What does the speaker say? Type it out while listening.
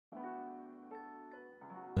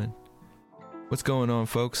What's going on,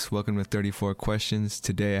 folks? Welcome to 34 Questions.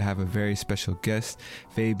 Today I have a very special guest.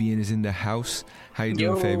 Fabian is in the house. How you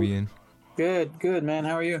doing, Fabian? Good, man.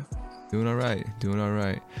 How are you? Doing all right.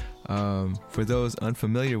 For those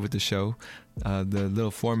unfamiliar with the show, the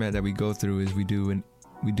little format that we go through is we do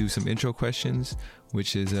some intro questions,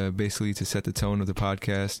 which is basically to set the tone of the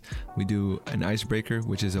podcast. We do an icebreaker,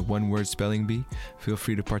 which is a one-word spelling bee. Feel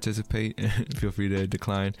free to participate. Feel free to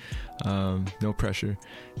decline. No pressure.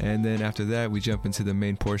 And then after that, we jump into the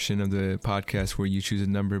main portion of the podcast where you choose a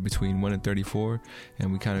number between 1 and 34,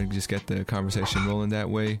 and we kind of just get the conversation rolling that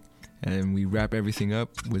way. And we wrap everything up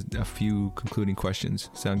with a few concluding questions.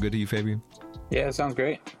 Sound good to you, Fabian? Yeah, it sounds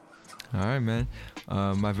great. All right, man.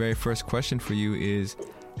 My very first question for you is,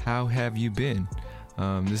 how have you been?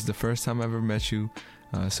 This is the first time I've ever met you,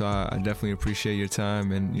 so I definitely appreciate your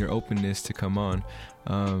time and your openness to come on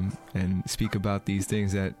and speak about these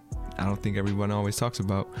things that I don't think everyone always talks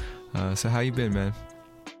about. So how you been, man?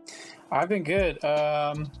 I've been good.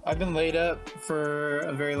 I've been laid up for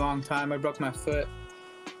a very long time. I broke my foot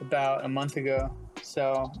about a month ago,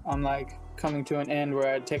 so I'm like coming to an end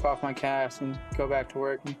where I take off my cast and go back to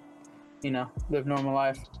work and, live normal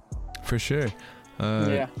life. For sure.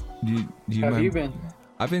 Yeah. How have you been?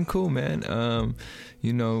 I've been cool, man.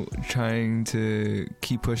 Trying to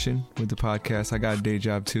keep pushing with the podcast. I got a day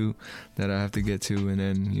job too that I have to get to, and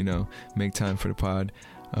then make time for the pod.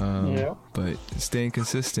 But staying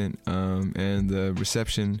consistent, and the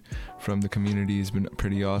reception from the community has been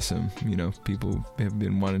pretty awesome. People have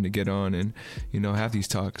been wanting to get on and have these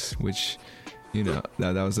talks, which that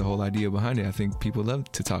was the whole idea behind it. I think people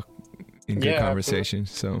love to talk in good conversation.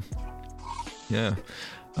 Absolutely. So yeah.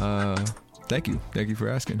 Thank you for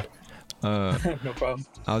asking. No problem.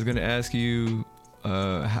 I was gonna ask you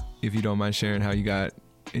if you don't mind sharing how you got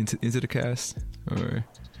into the cast, or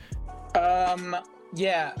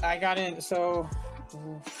yeah, I got in. So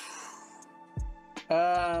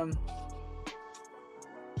I've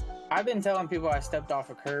been telling people I stepped off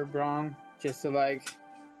a curb wrong, just to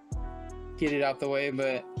get it out the way.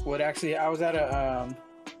 But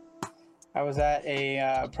I was at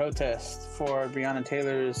a protest for Breonna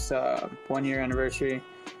Taylor's 1-year anniversary,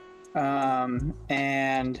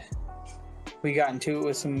 and we got into it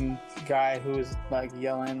with some guy who was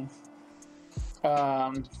yelling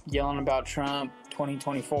about Trump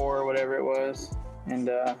 2024 or whatever it was, and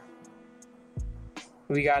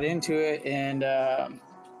we got into it, and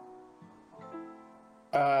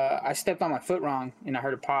I stepped on my foot wrong, and I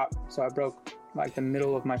heard a pop, so I broke the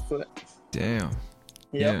middle of my foot. Damn.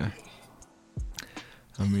 Yep. Yeah.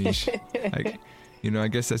 I mean, I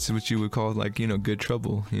guess that's what you would call good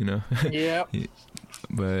trouble, Yeah.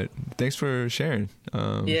 But thanks for sharing.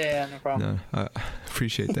 Yeah, no problem. No, I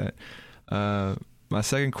appreciate that. My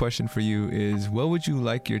second question for you is, what would you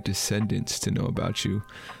like your descendants to know about you?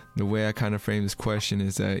 The way I kind of frame this question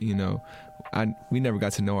is that, we never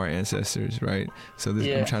got to know our ancestors, right? So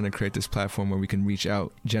I'm trying to create this platform where we can reach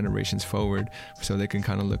out generations forward so they can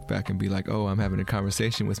kind of look back and be like, oh, I'm having a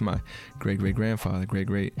conversation with my great-great-grandfather,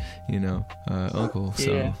 great-great, uncle.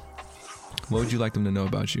 So what would you like them to know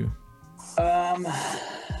about you?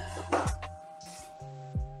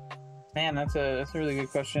 Man, that's a really good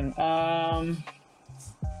question. I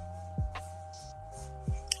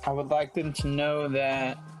would like them to know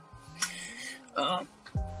that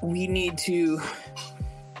we need to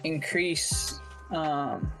increase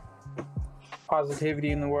positivity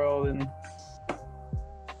in the world and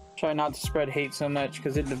try not to spread hate so much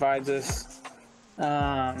because it divides us.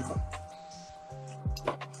 And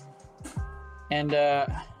I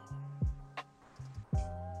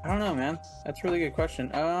don't know, man. That's a really good question.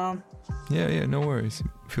 Yeah, no worries.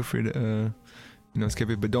 Feel free to skip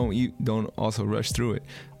it, but don't also rush through it.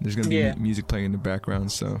 There's gonna be music playing in the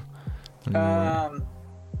background, so.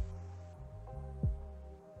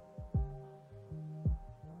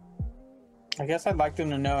 I guess I'd like them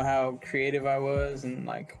to know how creative I was and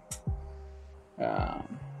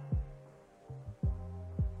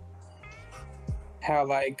how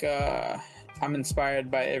I'm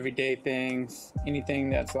inspired by everyday things,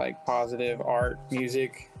 anything that's positive, art,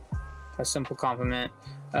 music, a simple compliment.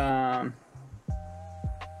 Yeah,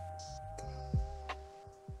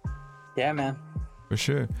 man. For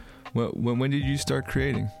sure. Well, when did you start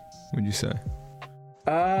creating, would you say?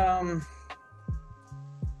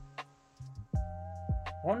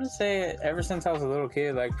 I want to say ever since I was a little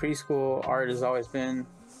kid, preschool art has always been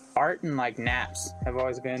art, and naps have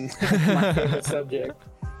always been my favorite subject.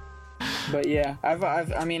 But yeah, I've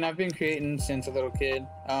been creating since a little kid.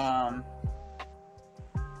 I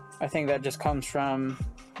think that just comes from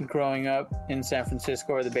growing up in San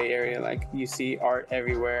Francisco or the Bay Area, like you see art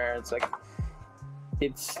everywhere. It's like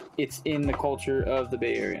it's in the culture of the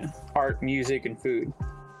Bay Area. Art, music, and food.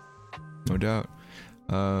 No doubt.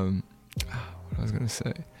 What I was gonna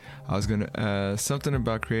say, I was gonna ask something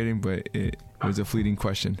about creating, but it was a fleeting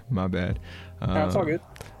question. My bad. No, it's all good.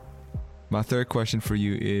 My third question for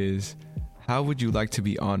you is, how would you like to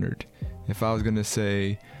be honored? If I was gonna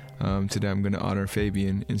say today I'm gonna honor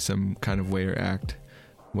Fabian in some kind of way or act,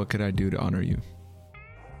 what could I do to honor you?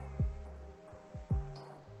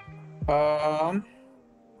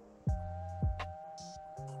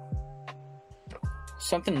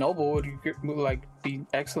 Something noble would like be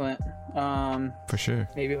excellent. For sure.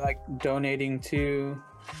 Maybe like donating to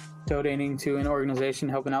an organization,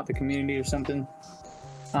 helping out the community or something.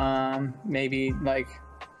 Maybe like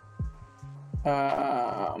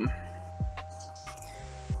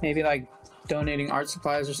donating art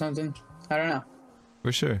supplies or something. I don't know.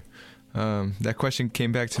 For sure. That question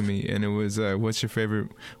came back to me, and it was, what's your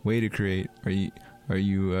favorite way to create? Are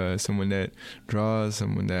you someone that draws,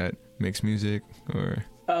 someone that makes music, or?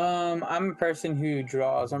 I'm a person who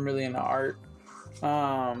draws. I'm really into art.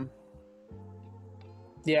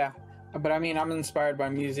 Yeah, but I mean, I'm inspired by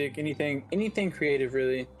music. Anything creative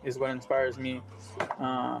really is what inspires me.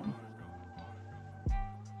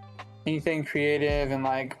 Anything creative and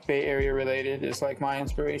like Bay Area related is like my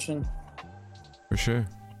inspiration. For sure.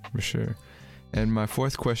 And my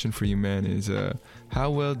fourth question for you, man, is how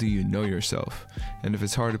well do you know yourself? And if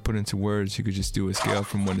it's hard to put into words, you could just do a scale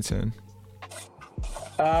from 1 to 10.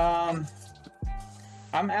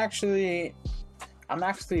 I'm actually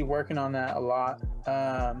working on that a lot.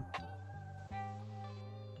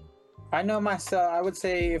 I know myself. I would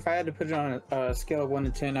say if I had to put it on a scale of 1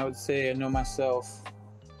 to 10, I would say I know myself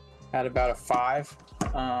at about a 5.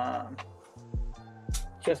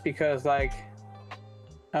 Just because like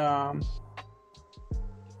I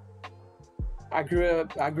grew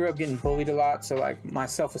up getting bullied a lot, so like my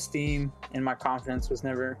self-esteem and my confidence was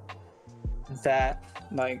never that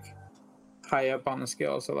like high up on the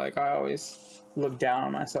scale, so like I always look down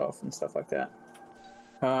on myself and stuff like that.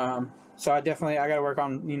 So I gotta work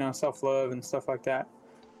on self-love and stuff like that.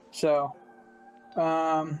 So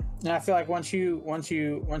and I feel like once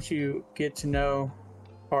you get to know,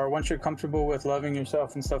 or once you're comfortable with loving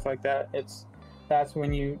yourself and stuff like that, that's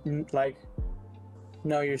when you like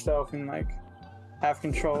know yourself and like have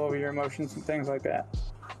control over your emotions and things like that.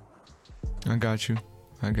 I got you.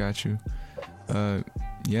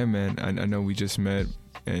 Yeah, man, I know we just met,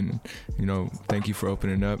 and thank you for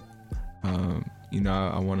opening up.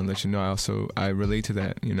 I want to let you know I relate to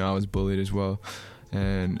that. I was bullied as well,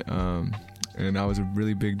 and I was a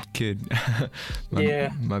really big kid.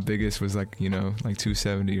 My biggest was like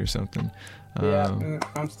 270 or something.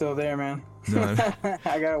 I'm still there, man. No,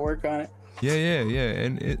 I gotta work on it. Yeah,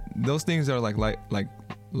 and those things are like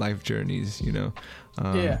life journeys,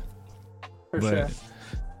 Yeah, for sure.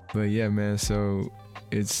 But yeah, man. So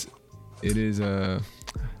it is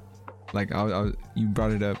like you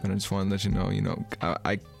brought it up, and I just want to let you know.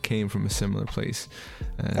 I came from a similar place.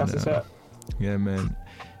 And, that's what's up. Yeah, man.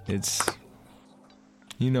 It's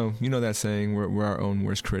you know that saying, we're our own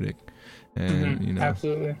worst critic, and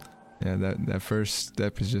absolutely. Yeah, that first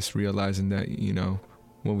step is just realizing that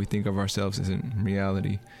what we think of ourselves isn't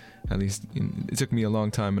reality. At least it took me a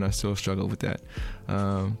long time, and I still struggle with that.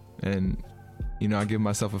 And I give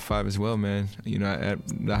myself a 5 as well, man. At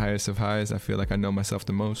the highest of highs, I feel like I know myself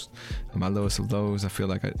the most. At my lowest of lows, I feel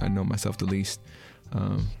like I know myself the least.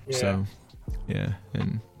 So yeah,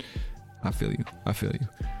 and I feel you.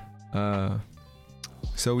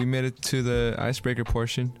 So we made it to the icebreaker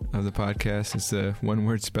portion of the podcast. It's the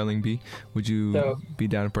 1-word spelling bee. Would you be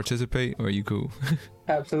down to participate, or are you cool?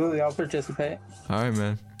 Absolutely, I'll participate. All right,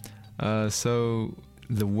 man. So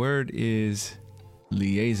the word is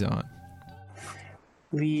liaison.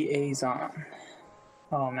 Liaison.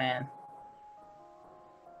 Oh man.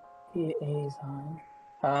 Liaison.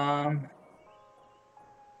 I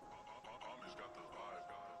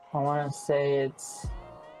want to say it's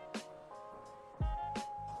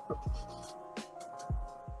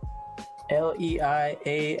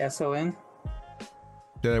Leiason.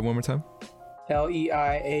 Say that one more time.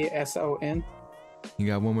 Leiason. You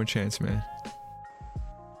got one more chance, man.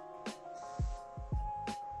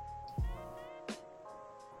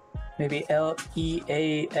 Maybe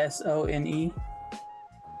Leasone.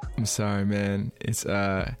 I'm sorry, man. It's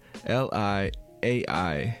Liaison.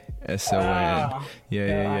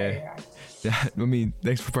 Yeah. I mean,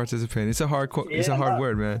 thanks for participating. It's a hard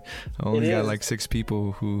word, man. I only got like 6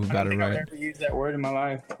 people who got it right. I've never used that word in my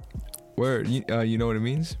life. Word, you know what it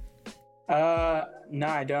means? No,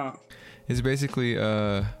 I don't. It's basically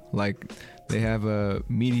like they have a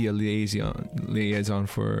media liaison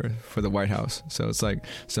for the White House. So it's like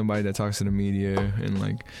somebody that talks to the media and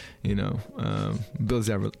like, you know,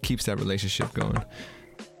 keeps that relationship going.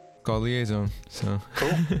 Called liaison. So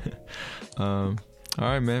Cool. all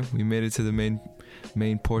right, man. We made it to the main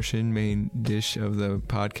dish of the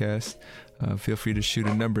podcast. Feel free to shoot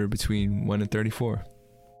a number between 1 and 34.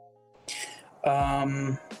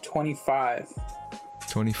 25.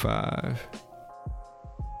 25.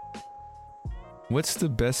 What's the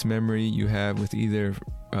best memory you have with either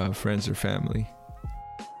friends or family?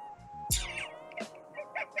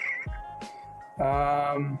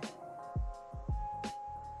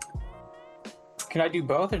 Can I do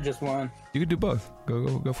both or just one? You could do both.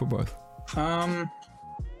 Go for both. I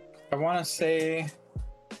want to say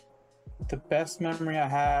the best memory I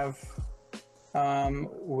have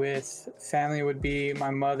with family would be my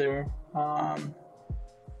mother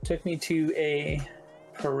took me to a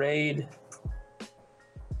parade.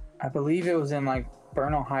 I believe it was in like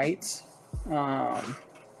Bernal Heights. It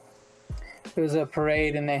was a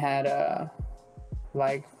parade and they had a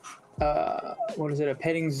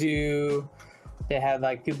petting zoo. They had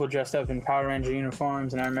like people dressed up in Power Ranger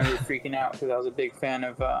uniforms, and I remember freaking out because I was a big fan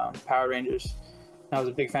of Power Rangers. I was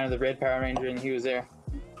a big fan of the Red Power Ranger, and he was there.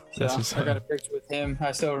 So I got a picture with him.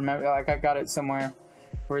 I still remember, like I got it somewhere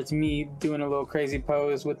where it's me doing a little crazy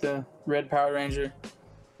pose with the Red Power Ranger.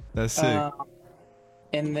 That's sick.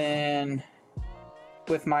 And then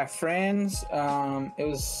with my friends,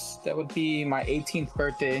 that would be my 18th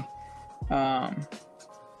birthday. What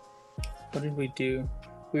did we do?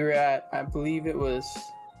 We were at, I believe it was,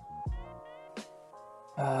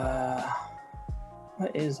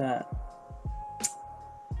 what is that?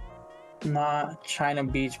 Not China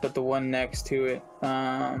Beach, but the one next to it.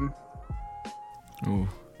 Ooh.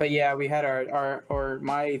 But yeah, we had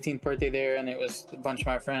my 18th birthday there, and it was a bunch of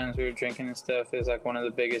my friends. We were drinking and stuff. It was like one of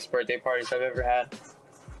the biggest birthday parties I've ever had.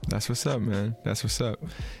 That's what's up, man. That's what's up.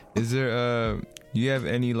 Is there do you have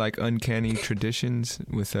any like uncanny traditions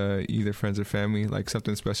with either friends or family, like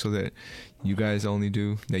something special that you guys only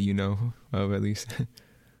do that you know of at least?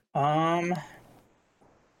 I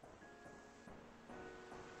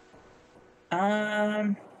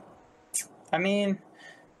mean,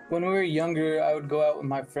 when we were younger, I would go out with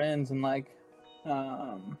my friends and like,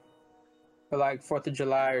 for like 4th of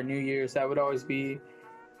July or New Year's, that would always be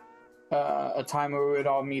a time where we would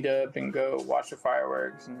all meet up and go watch the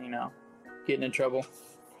fireworks and, you know, get in trouble.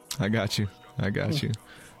 I got you.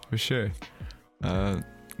 For sure. Go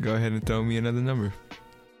ahead and throw me another number.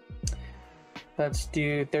 Let's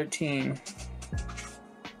do 13.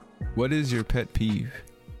 What is your pet peeve?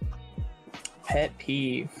 Pet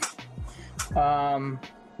peeve.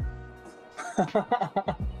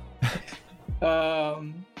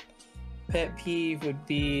 Pet peeve would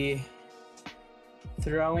be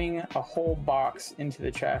throwing a whole box into the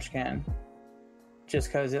trash can just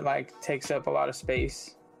because it like takes up a lot of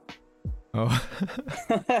space. Oh.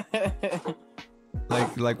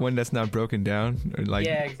 like one that's not broken down, or like,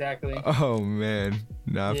 yeah, exactly. Oh man.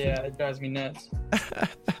 It drives me nuts.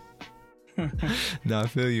 I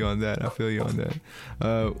feel you on that.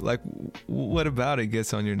 Like, what about it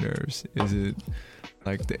gets on your nerves? Is it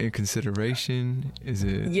like the inconsideration? Is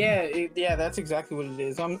it? Yeah, that's exactly what it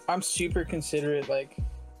is. I'm super considerate. Like,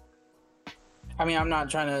 I mean, I'm not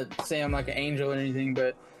trying to say I'm like an angel or anything,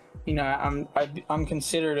 but you know, I'm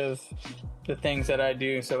considerate of the things that I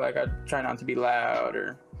do. So like, I try not to be loud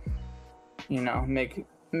or, you know, make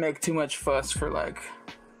too much fuss for like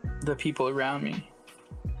the people around me,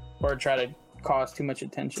 or try to cause too much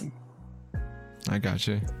attention. I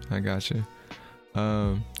gotcha. I gotta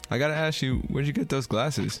ask you, where'd you get those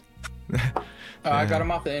glasses? I got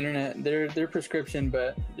them off the internet. They're prescription,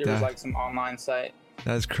 but there was like some online site.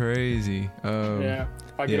 That's crazy. Yeah,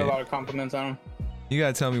 I get a lot of compliments on them. You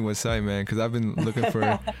gotta tell me what site, man, because I've been looking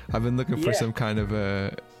for for some kind of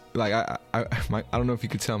like I don't know if you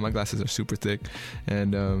could tell, my glasses are super thick,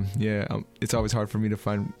 and it's always hard for me to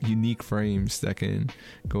find unique frames that can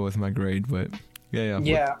go with my grade. But yeah.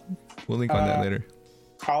 We'll link on that later.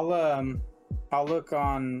 I'll look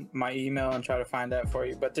on my email and try to find that for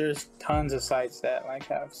you. But there's tons of sites that like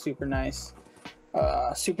have super nice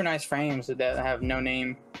frames that have no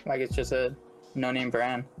name. Like, it's just a no name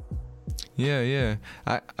brand. Yeah.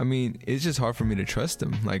 I mean, it's just hard for me to trust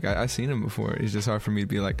them. Like, I've seen them before. It's just hard for me to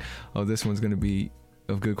be like, oh, this one's gonna be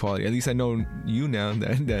of good quality. At least I know you now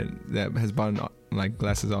that has bought like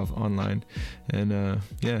glasses off online, and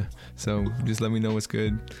so just let me know what's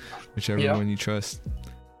good, whichever one you trust.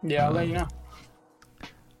 Yeah, I'll let you know.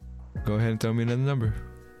 Go ahead and throw me another number.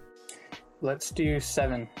 Let's do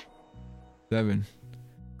 7. 7.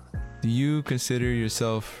 Do you consider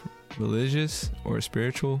yourself religious or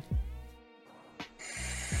spiritual?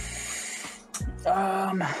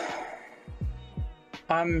 I'm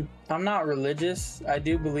not religious. I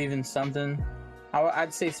do believe in something.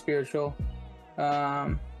 I'd say spiritual.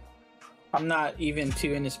 I'm not even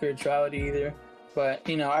too into spirituality either. But,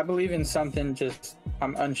 you know, I believe in something, just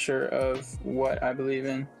I'm unsure of what I believe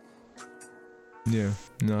in. Yeah,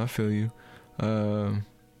 no, I feel you.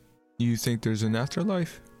 You think there's an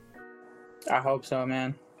afterlife? I hope so,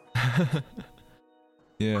 man.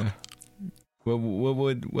 Yeah. What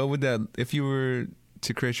would that, if you were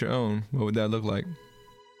to create your own, what would that look like?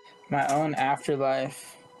 My own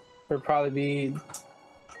afterlife would probably be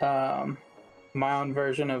my own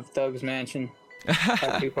version of Thug's Mansion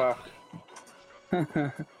by Tupac.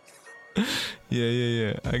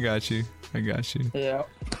 Yeah. I got you. Yeah.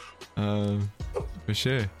 For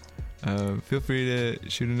sure. Feel free to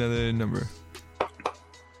shoot another number.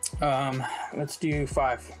 Let's do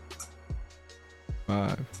 5.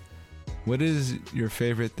 5. What is your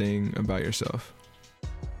favorite thing about yourself?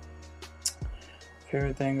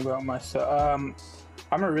 Favorite thing about myself?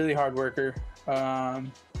 I'm a really hard worker.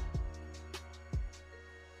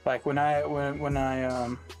 Like when I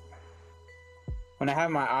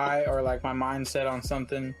have my eye or like my mind set on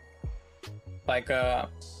something, like I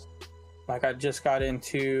just got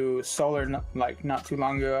into solar like not too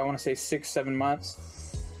long ago. I want to say 6-7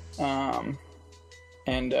 months, and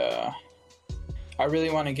I really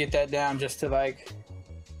want to get that down just to like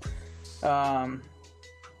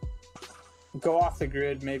go off the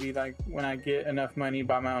grid. Maybe like when I get enough money,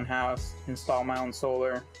 buy my own house, install my own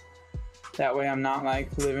solar. That way I'm not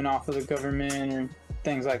like living off of the government or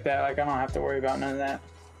things like that. Like I don't have to worry about none of that.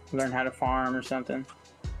 Learn how to farm or something.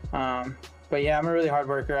 But yeah, I'm a really hard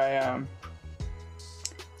worker.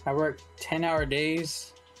 I work 10-hour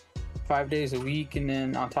days, 5 days a week, and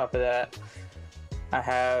then on top of that, I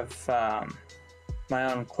have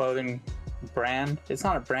my own clothing brand. It's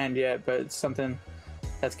not a brand yet, but it's something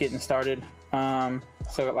that's getting started.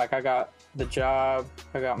 So like I got the job,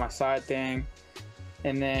 I got my side thing,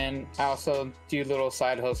 and then I also do little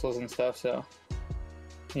side hustles and stuff. So,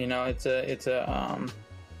 you know, it's a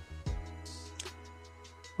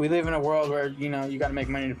we live in a world where, you know, you got to make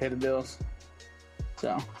money to pay the bills.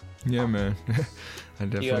 So. Yeah, man. I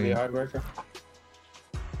definitely. You gotta be a hard worker.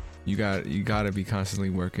 You gotta be constantly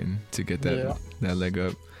working to get that leg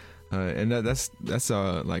up. And that's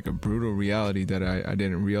like a brutal reality that I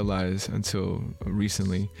didn't realize until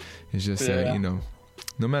recently. It's just that, you know,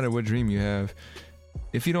 no matter what dream you have,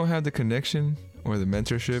 if you don't have the connection or the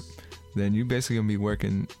mentorship, then you basically gonna be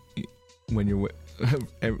working when you're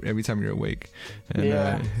every time you're awake. And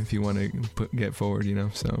if you want to get forward, you know.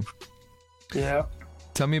 So yeah.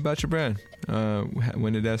 Tell me about your brand.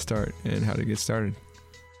 When did that start and how to get started?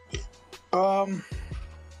 I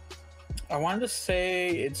wanted to say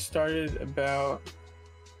it started about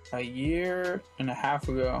a year and a half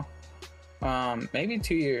ago, maybe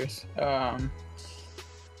 2 years. I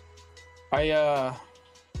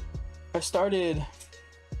downloaded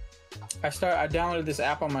this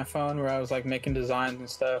app on my phone where I was like making designs and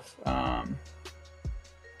stuff,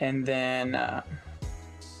 and then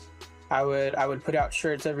I would put out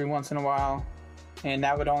shirts every once in a while, and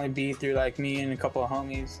that would only be through like me and a couple of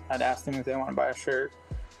homies. I'd ask them if they want to buy a shirt.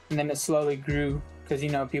 And then it slowly grew because, you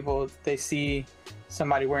know, people, they see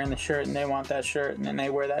somebody wearing the shirt and they want that shirt, and then they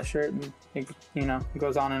wear that shirt, and it, you know,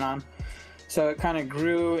 goes on and on. So it kind of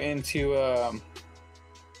grew into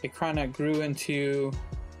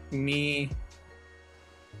me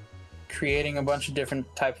creating a bunch of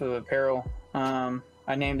different types of apparel. I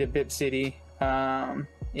named it Bip City.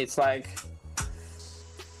 It's like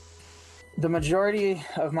the majority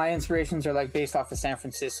of my inspirations are like based off of San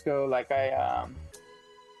Francisco. Like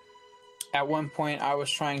at one point I was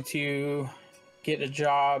trying to get a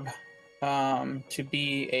job to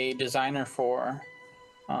be a designer for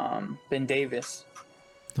Ben Davis.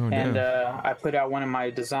 Oh, and I put out one of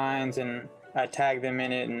my designs and I tagged them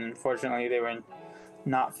in it, and unfortunately they were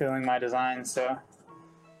not filling my design. So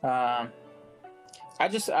I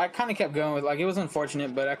kind of kept going with, like, it was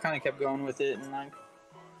unfortunate, but I kind of kept going with it, and like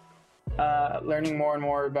learning more and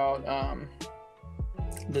more about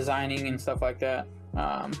designing and stuff like that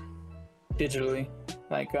digitally.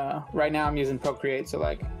 Like right now I'm using Procreate, so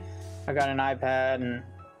like I got an iPad, and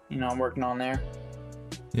you know, I'm working on there.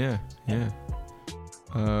 Yeah.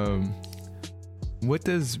 What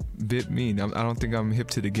does Bip mean? I don't think I'm hip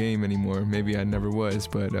to the game anymore. Maybe I never was,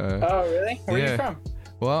 but oh really? Where are you from?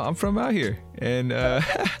 Well, I'm from out here, and I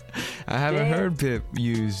I haven't heard Bip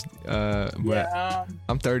used, but Yeah,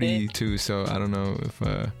 I'm 32, so I don't know if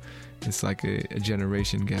it's like a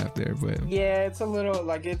generation gap there. But yeah, it's a little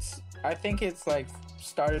like I think it's like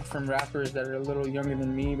started from rappers that are a little younger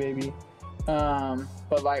than me, maybe.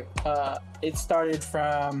 But like it started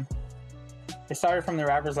from the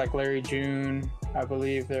rappers like Larry June. I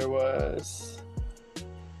believe there's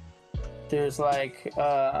like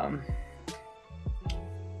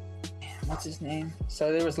what's his name?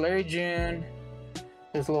 So there was Larry June,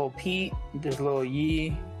 there's Lil Peep, there's Lil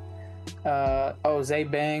Yee, Zay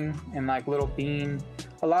Bang, and like Lil Bean.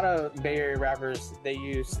 A lot of Bay Area rappers, they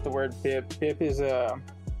use the word bip. Bip is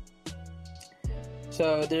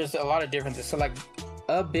so there's a lot of differences. So like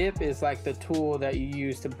a bip is like the tool that you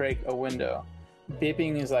use to break a window.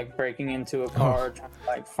 Bipping is like breaking into a car, trying to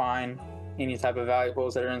like find any type of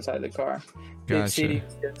valuables that are inside the car. Bip City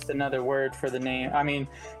is just another word for the name. I mean,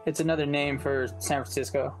 it's another name for San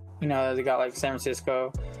Francisco. You know, they got like San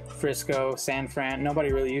Francisco, Frisco, San Fran.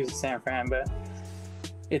 Nobody really uses San Fran, but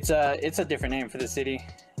it's a different name for the city,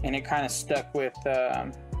 and it kind of stuck with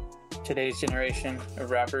today's generation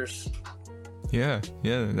of rappers. Yeah,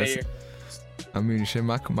 that's. I mean, shit,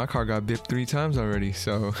 my car got bipped 3 times already,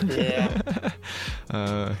 so yeah,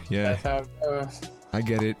 yeah. That's how it goes. I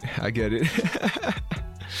get it.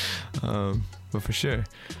 But for sure.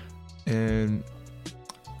 And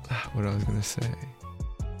what I was gonna say.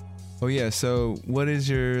 Oh yeah, so what is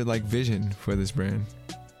your like vision for this brand?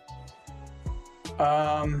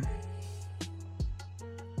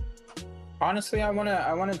 Honestly, I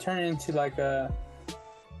wanna turn it into like I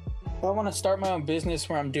want to start my own business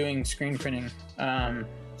where I'm doing screen printing.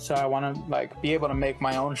 So I want to like be able to make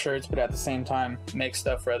my own shirts, but at the same time make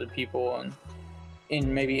stuff for other people and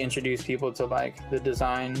maybe introduce people to like the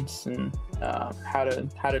designs and how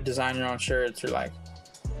to design your own shirts, or like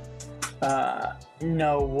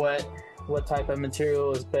know what type of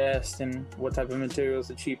material is best and what type of material is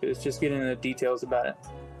the cheapest. Just get into the details about it.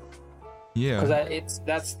 Yeah, because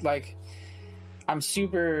that's like, I'm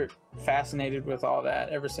super fascinated with all that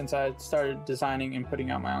ever since I started designing and putting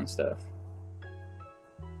out my own stuff.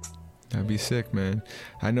 That'd be sick, man.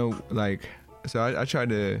 I know, like, so I tried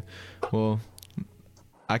to, well,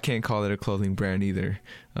 I can't call it a clothing brand either,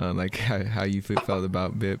 like how you felt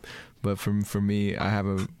about Bip, but for me, I have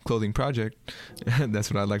a clothing project.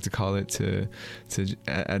 That's what I like to call it, to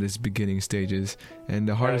at its beginning stages. And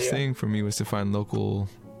the hardest thing for me was to find local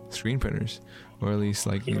screen printers, or at least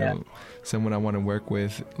like you know, someone I want to work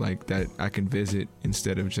with, like that I can visit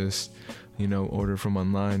instead of just, you know, order from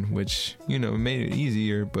online, which, you know, made it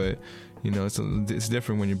easier, but you know, it's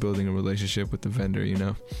different when you're building a relationship with the vendor, you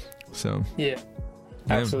know. So yeah,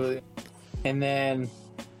 absolutely. And then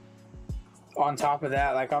on top of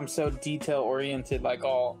that, like, I'm so detail oriented, like,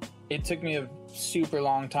 it took me a super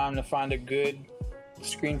long time to find a good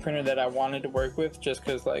screen printer that I wanted to work with, just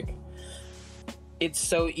because like it's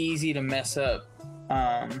so easy to mess up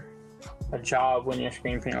a job when you're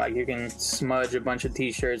screen printing. Like, you can smudge a bunch of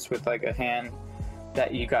t-shirts with like a hand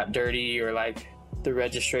that you got dirty, or like the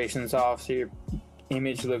registration's off, so your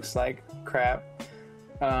image looks like crap.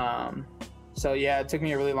 So yeah, it took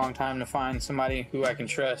me a really long time to find somebody who I can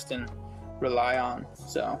trust and rely on.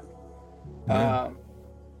 So yeah,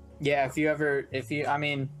 I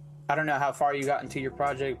mean, I don't know how far you got into your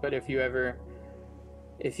project, but if you ever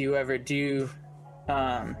do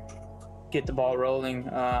get the ball rolling,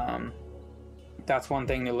 that's one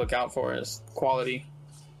thing to look out for, is quality.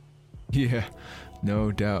 Yeah,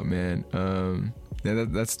 no doubt, man.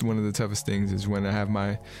 That's one of the toughest things, is when I have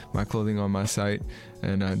my clothing on my site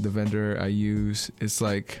and the vendor I use, it's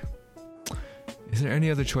like, is there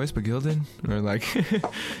any other choice but Gildan? Or like,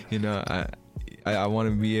 you know, I want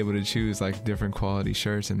to be able to choose like different quality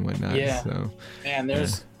shirts and whatnot. Yeah. So, man,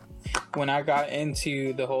 when I got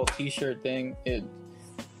into the whole t-shirt thing,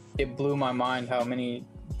 it blew my mind how many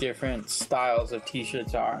different styles of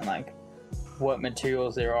t-shirts are, and like what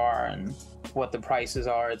materials there are and what the prices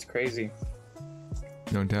are. It's crazy.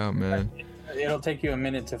 No doubt, man. It'll take you a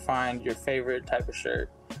minute to find your favorite type of shirt,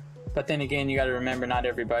 but then again, you got to remember, not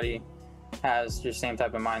everybody has your same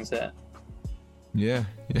type of mindset. Yeah.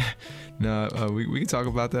 No, we can talk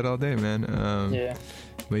about that all day, man. Yeah.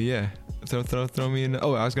 But yeah, throw me in.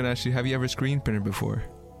 Oh, I was gonna ask you, have you ever screen printed before?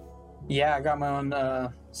 Yeah, I got my own.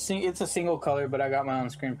 It's a single color, but I got my own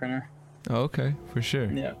screen printer. Oh, okay, for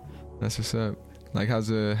sure. Yeah. That's what's up. Like, how's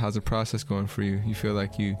the process going for you? You feel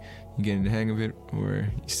like you getting the hang of it, or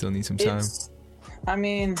you still need some time? I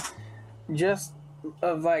mean, just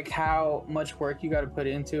of like how much work you got to put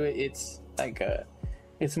into it. It's like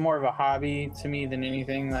it's more of a hobby to me than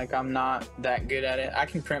anything. Like, I'm not that good at it. I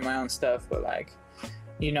can print my own stuff, but like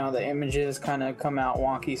the images kind of come out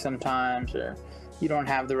wonky sometimes, or you don't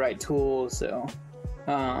have the right tools. So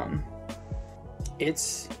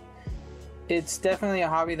it's definitely a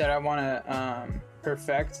hobby that I want to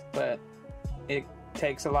perfect, but it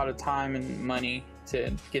takes a lot of time and money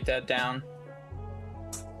to get that down.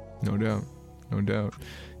 No doubt.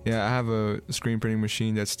 Yeah, I have a screen printing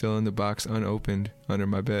machine that's still in the box unopened under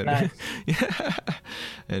my bed. Nice. Yeah.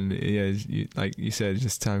 And yeah, like you said, it's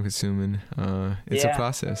just time consuming. It's a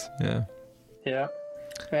process. Yeah.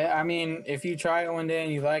 I mean, if you try it one day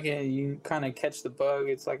and you like it, you kind of catch the bug.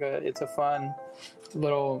 It's a fun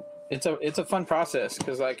little, it's a fun process,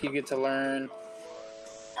 because like you get to learn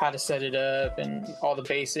how to set it up and all the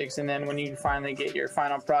basics. And then when you finally get your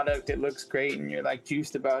final product, it looks great and you're like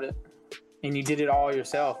juiced about it. And you did it all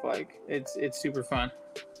yourself. Like it's super fun.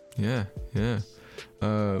 Yeah.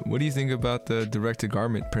 What do you think about the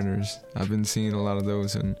direct-to-garment printers? I've been seeing a lot of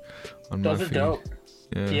those on those my are feed. dope.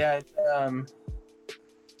 Yeah.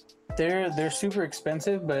 They're super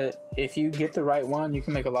expensive, but if you get the right one, you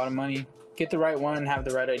can make a lot of money. Get the right one, have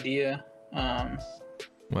the right idea.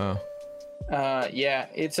 Wow. Yeah,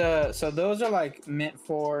 so those are like meant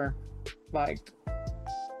for like,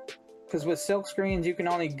 because with silk screens you can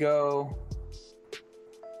only go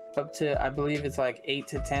up to, I believe it's like 8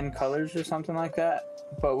 to 10 colors or something like that.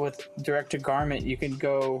 But with direct to garment, you can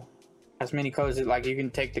go as many colors as, like, you can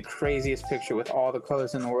take the craziest picture with all the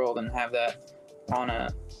colors in the world and have that on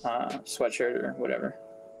a sweatshirt or whatever.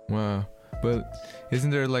 Wow. But isn't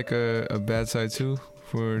there like a bad side too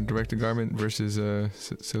for direct to garment versus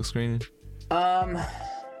silk screening?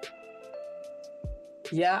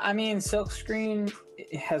 Yeah, I mean, silkscreen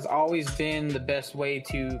has always been the best way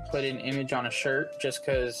to put an image on a shirt, just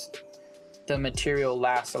because the material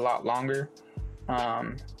lasts a lot longer,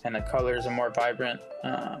 and the colors are more vibrant.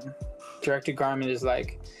 Direct-to-garment is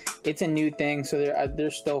like, it's a new thing, so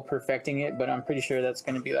they're still perfecting it, but I'm pretty sure that's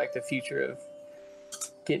going to be like the future of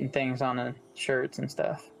getting things on the shirts and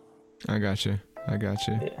stuff. I gotcha.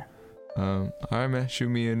 Yeah. All right, man. Shoot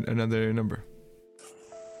me another number.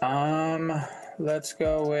 Let's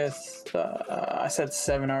go with, I said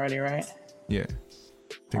 7 already, right? Yeah,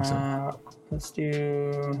 I think so. Let's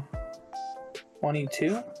do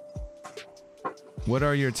 22. What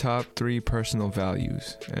are your top 3 personal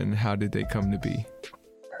values, and how did they come to be?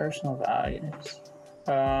 Personal values.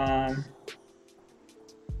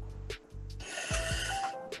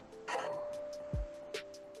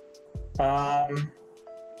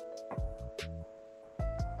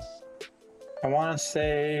 I want to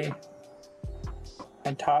say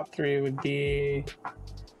my top 3 would be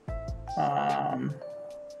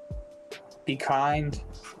be kind,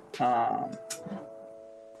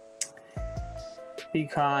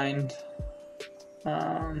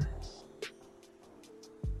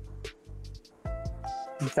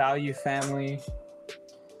 value family,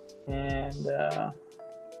 and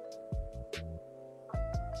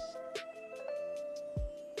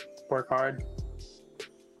work hard.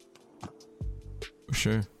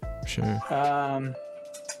 Sure.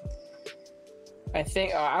 I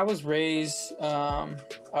think I was raised by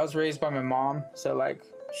my mom, so like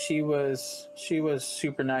she was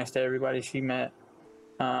super nice to everybody she met.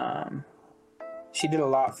 She did a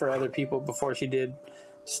lot for other people before she did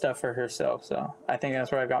stuff for herself, so I think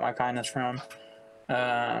that's where I got my kindness from.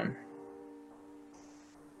 The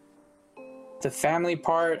family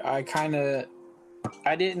part, I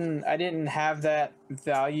didn't have that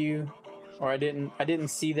value, or I didn't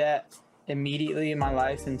see that immediately in my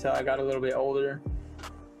life until I got a little bit older,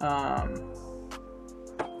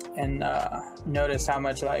 and noticed how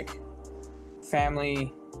much like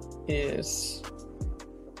family is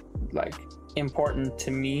like important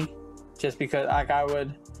to me, just because like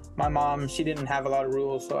my mom, she didn't have a lot of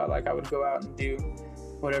rules, so I would go out and do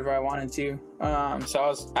whatever I wanted to, so I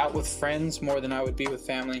was out with friends more than I would be with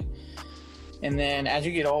family. And then as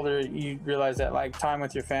you get older, you realize that like time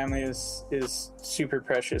with your family is super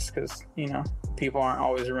precious, because people aren't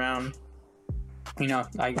always around.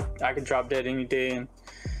 I could drop dead any day, and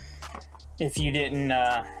if you didn't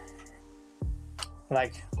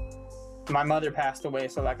like, my mother passed away,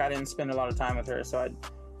 so like I didn't spend a lot of time with her, so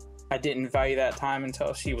I didn't value that time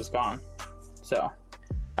until she was gone. So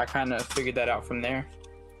I kind of figured that out from there.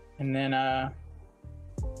 And then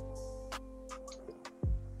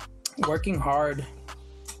working hard,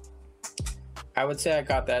 I would say I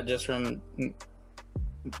got that just from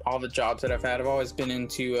all the jobs that I've had. I've always been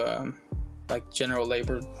into like general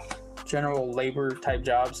labor type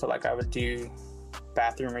jobs, so like I would do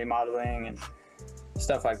bathroom remodeling and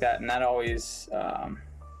stuff like that, and that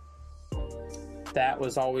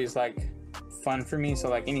was always like fun for me. So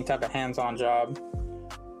like any type of hands-on job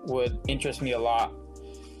would interest me a lot.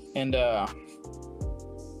 And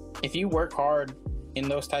if you work hard in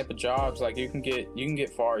those type of jobs, like you can get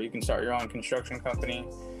far. You can start your own construction company,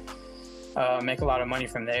 make a lot of money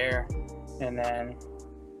from there, and then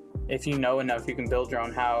if you know enough, you can build your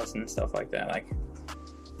own house and stuff like that. Like,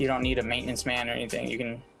 you don't need a maintenance man or anything. You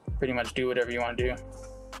can pretty much do whatever you want to do.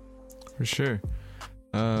 For sure.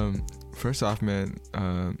 First off, man,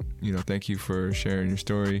 thank you for sharing your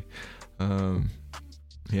story.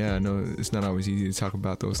 I know it's not always easy to talk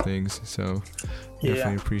about those things, so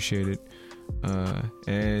definitely appreciate it.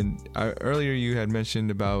 And earlier you had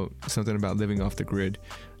mentioned about something about living off the grid.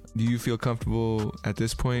 Do you feel comfortable at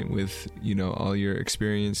this point with, all your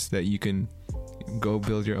experience that you can go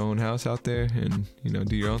build your own house out there and,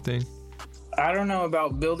 do your own thing? I don't know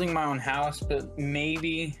about building my own house, but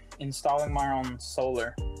maybe installing my own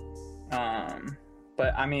solar.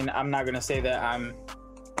 But I mean, I'm not going to say that I'm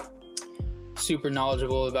super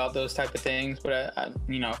knowledgeable about those type of things, but I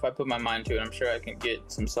if I put my mind to it, I'm sure I can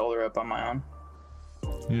get some solar up on my own.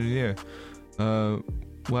 Yeah.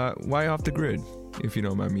 Why off the grid, if you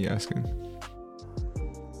don't mind me asking?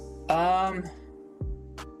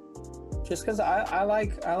 Just because I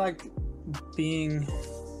like being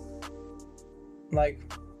like,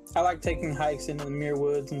 I like taking hikes into the Muir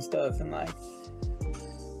Woods and stuff, and like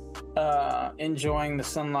enjoying the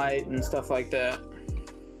sunlight and stuff like that.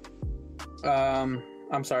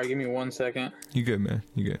 I'm sorry, give me 1 second. You good, man?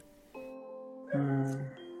 You good?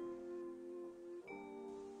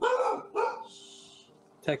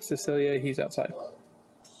 Text Cecilia, he's outside.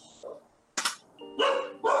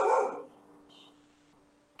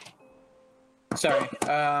 Sorry.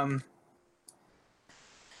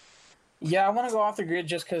 Yeah, I want to go off the grid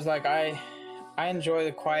just because, like, I enjoy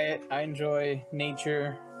the quiet. I enjoy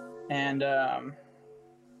nature, and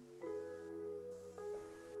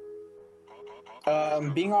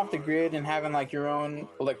being off the grid and having like your own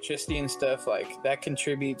electricity and stuff, like that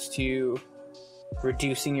contributes to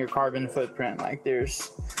reducing your carbon footprint. Like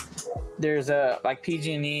there's like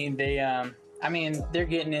PG&E, they I mean, they're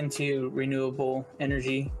getting into renewable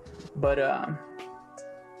energy, but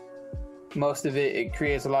most of it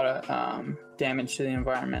creates a lot of damage to the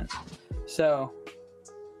environment. So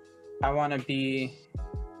I want to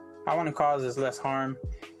cause as less harm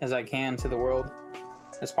as I can to the world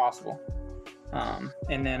as possible.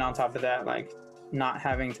 And then on top of that, like not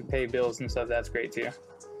having to pay bills and stuff, that's great too.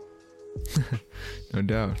 No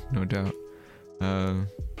doubt.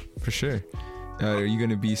 For sure. Are you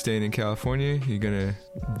gonna be staying in California? You gonna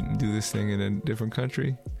do this thing in a different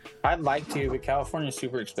country? I'd like to, but California's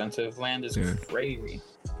super expensive. Land is crazy.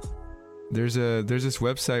 There's this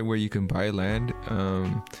website where you can buy land,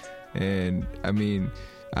 and I mean,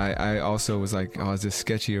 I also was like, oh, is this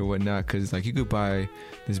sketchy or whatnot? Because like you could buy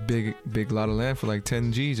this big lot of land for like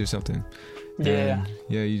 10 G's or something. Yeah. And,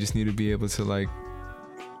 you just need to be able to like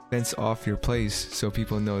fence off your place so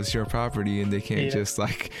people know it's your property and they can't just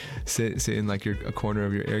like sit in like a corner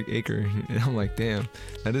of your acre. And I'm like, damn,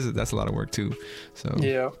 that's a lot of work too. So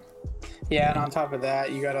yeah. And on top of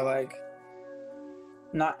that, you gotta like,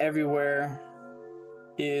 not everywhere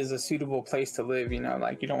is a suitable place to live.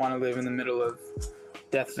 Like you don't want to live in the middle of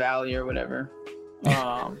Death Valley or whatever.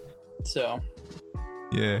 So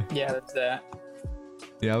that's that.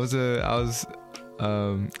 Yeah, I was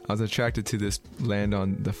attracted to this land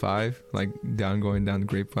on the 5, like going down the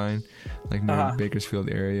Grapevine, like near the Bakersfield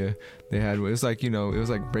area. They had, it was like, it was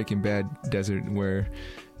like Breaking Bad desert where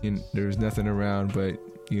there was nothing around, but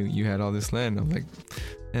you had all this land. I'm like,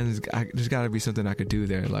 and there's got to be something I could do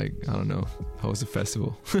there. Like, I don't know, host a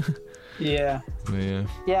festival. Yeah. But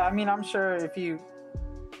yeah, I mean, I'm sure if you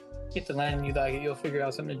get the land and you like it, you'll figure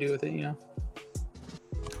out something to do with it,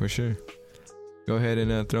 For sure. Go ahead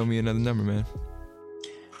and throw me another number, man.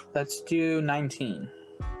 Let's do 19.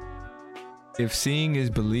 If seeing is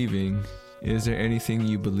believing, is there anything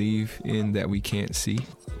you believe in that we can't see?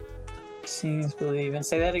 Seeing is believing.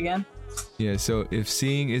 Say that again. Yeah, so if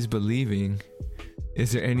seeing is believing,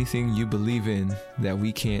 is there anything you believe in that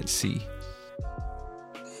we can't see?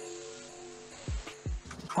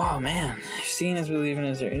 Oh man, if seeing is believing,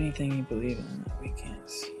 is there anything you believe in that we can't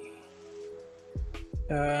see?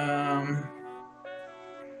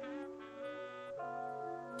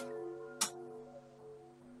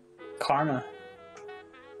 Karma.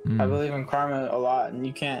 I believe in karma a lot, and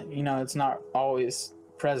you can't, it's not always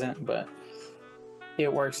present, but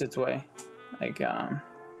it works its way. Like,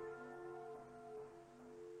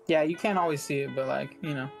 you can't always see it, but like,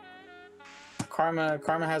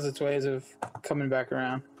 karma has its ways of coming back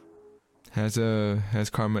around. Has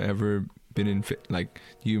karma ever been like,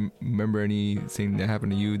 do you remember anything that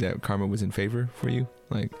happened to you that karma was in favor for you?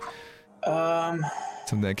 Like,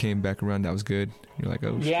 something that came back around that was good. You're like,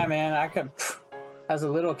 oh yeah, shit. man, as a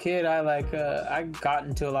little kid, I got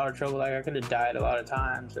into a lot of trouble. Like, I could have died a lot of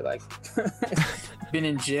times, or like been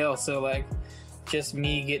in jail. So like, just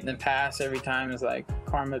me getting the pass every time is like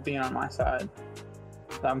karma being on my side.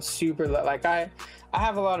 I'm super like I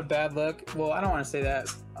have a lot of bad luck. Well, I don't want to say that.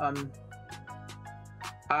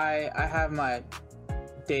 I have my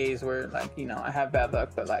days where, like, you know, I have bad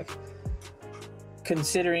luck, but like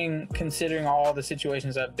considering all the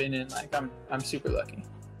situations I've been in, like I'm super lucky.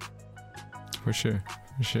 For sure.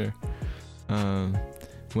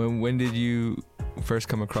 When did you first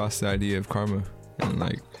come across the idea of karma? And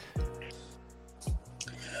like,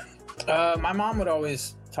 my mom would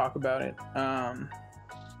always talk about it.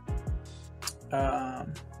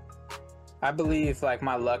 I believe like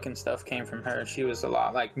my luck and stuff came from her. She was a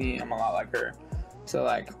lot like me. I'm a lot like her. So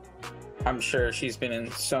like, I'm sure she's been in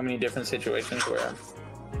so many different situations where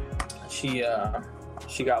she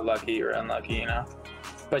got lucky or unlucky, you know.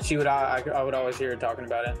 But I would always hear her talking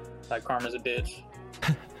about it, like karma's a bitch.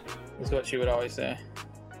 Is what she would always say.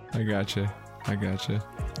 I gotcha.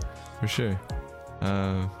 For sure.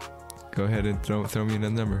 Go ahead and throw me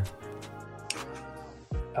another number.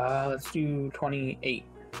 Let's do 28.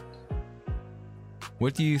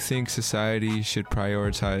 What do you think society should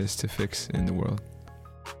prioritize to fix in the world?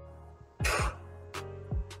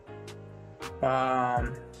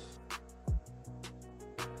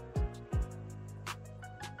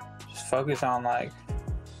 Just focus on, like,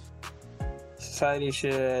 society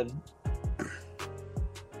should,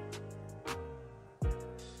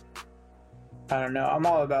 I don't know, I'm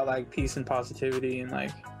all about like peace and positivity and like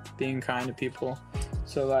being kind to people.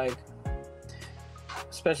 So like,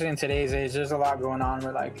 especially in today's age, there's a lot going on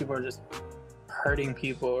where like people are just hurting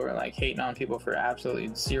people or like hating on people for absolutely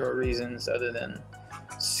zero reasons other than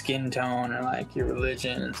skin tone or like your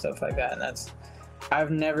religion and stuff like that. And I've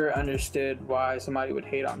never understood why somebody would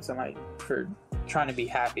hate on somebody for trying to be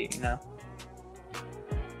happy, you know?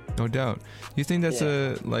 No doubt. You think that's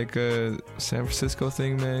a San Francisco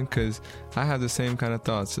thing, man? Because I have the same kind of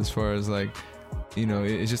thoughts as far as like, you know,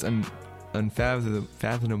 it's just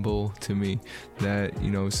unfathomable to me that,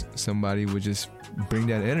 you know, somebody would just bring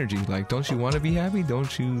that energy. Like, don't you want to be happy?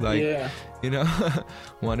 Don't you like, you know,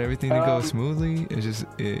 want everything to go smoothly? It's just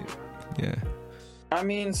yeah. I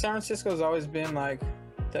mean, San Francisco's always been like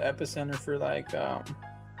the epicenter for like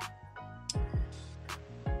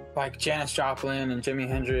Janis Joplin and Jimi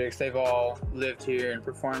Hendrix. They've all lived here and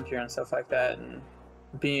performed here and stuff like that. And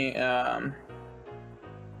being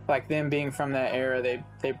like them being from that era, they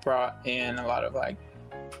brought in a lot of like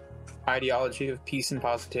ideology of peace and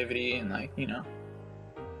positivity and like, you know,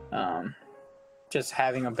 just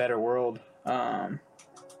having a better world. And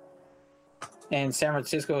San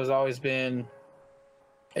Francisco has always been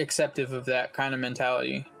acceptive of that kind of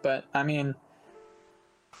mentality. But I mean,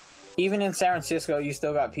 even in San Francisco, you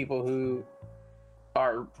still got people who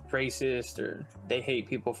are racist or they hate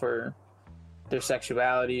people for their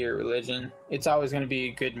sexuality or religion. It's always going to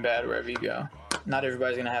be good and bad wherever you go. Not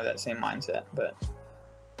everybody's going to have that same mindset, but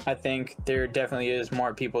I think there definitely is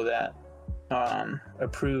more people that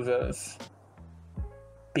approve of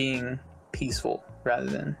being peaceful rather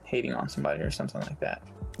than hating on somebody or something like that.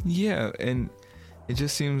 Yeah, and it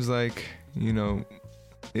just seems like, you know,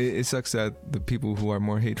 it sucks that the people who are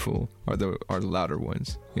more hateful are the louder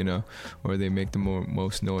ones, you know, or they make the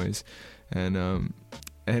most noise. And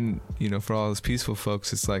you know, for all those peaceful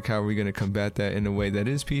folks, it's like, how are we going to combat that in a way that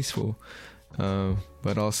is peaceful?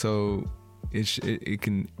 But also it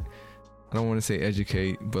can, I don't want to say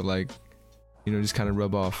educate, but like, you know, just kind of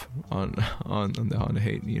rub off on the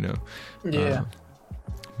hate, you know? Yeah.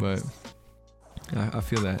 But I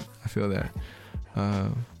feel that.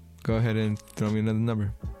 Go ahead and throw me another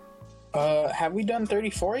number. Have we done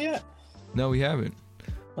 34 yet? No, we haven't.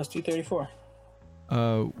 Let's do 34.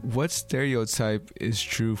 What stereotype is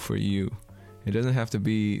true for you? It doesn't have to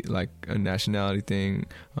be like a nationality thing.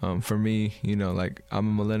 For me, you know, like I'm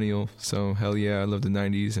a millennial, so hell yeah, I love the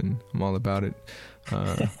 90s and I'm all about it.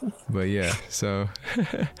 But yeah, so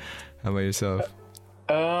how about yourself?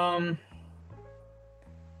 That's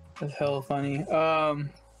hella funny.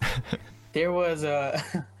 There was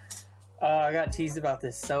I got teased about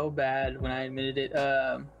this so bad when I admitted it.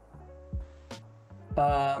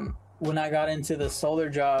 When I got into the solar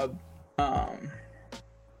job, I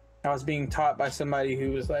was being taught by somebody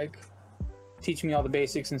who was like teaching me all the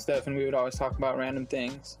basics and stuff, and we would always talk about random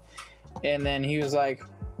things. And then he was like,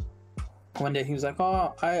 one day he was like,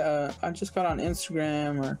 "Oh, I just got on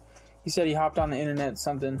Instagram," or he said he hopped on the internet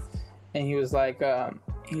something, and he was like, yeah,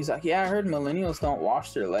 I heard millennials don't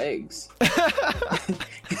wash their legs.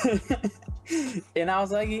 And I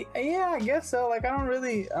was like, yeah, I guess so. Like, I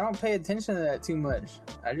don't pay attention to that too much.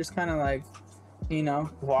 I just kind of like,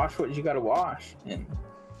 wash what you gotta wash. And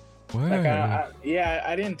like,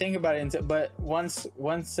 I didn't think about it until, but once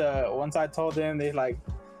I told them, they like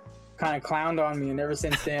kind of clowned on me, and ever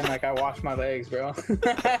since then, like, I wash my legs, bro.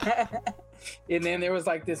 And then there was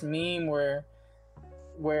like this meme where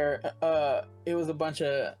it was a bunch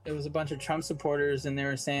of Trump supporters, and they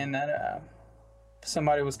were saying that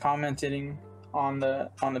somebody was commenting on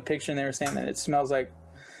the picture, and they were saying that it smells like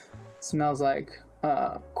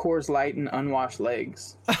Coors Light and unwashed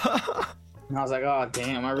legs. And I was like, oh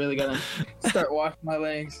damn, I really gotta start washing my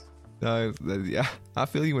legs. Yeah, I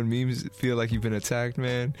feel you when memes feel like you've been attacked,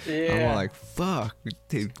 man. Yeah. I'm like, fuck,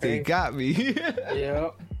 they got me.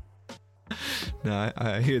 Yep. No,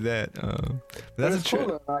 I hear that. But that's cool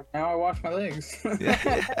though. Like, now I wash my legs.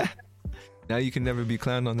 Yeah. Now you can never be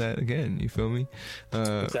clowned on that again. You feel me?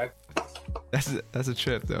 Exactly. That's a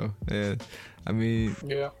trip though. Yeah. I mean,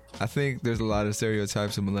 yeah. I think there's a lot of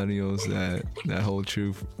stereotypes of millennials that hold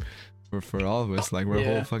true for all of us. Like, we're a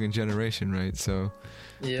whole fucking generation, right? So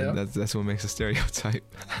yeah, that's what makes a stereotype.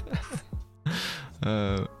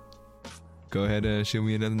 Go ahead and shoot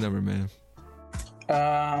me another number, man.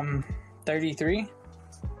 33.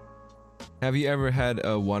 Have you ever had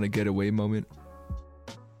a want to get away moment?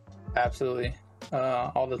 Absolutely.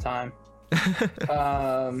 All the time.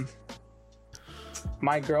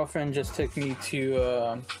 My girlfriend just took me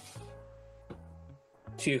to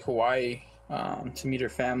Hawaii to meet her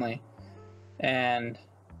family, and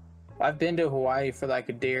I've been to Hawaii for like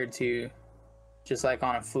a day or two, just like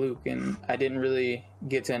on a fluke, and I didn't really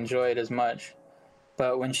get to enjoy it as much.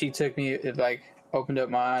 But when she took me, it like opened up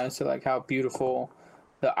my eyes to like how beautiful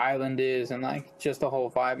the island is, and like just the whole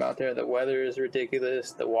vibe out there. The weather is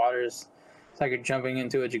ridiculous. The water's, it's like you're jumping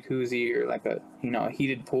into a jacuzzi or like a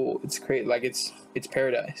heated pool. It's great. Like it's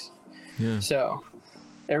paradise. Yeah. So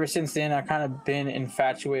ever since then, I've kind of been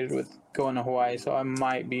infatuated with going to Hawaii. So I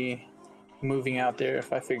might be moving out there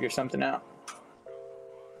if I figure something out.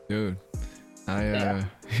 Dude, I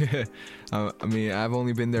mean, I've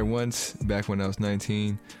only been there once, back when I was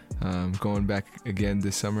 19. Going back again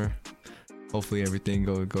this summer. Hopefully everything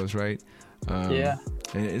goes right. Yeah.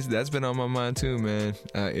 And that's been on my mind too, man.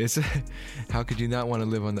 It's how could you not want to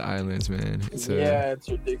live on the islands, man? It's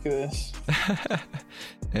ridiculous.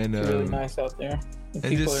 And it's really nice out there. The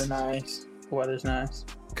people are nice. The weather's nice.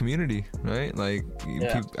 Community, right? Like,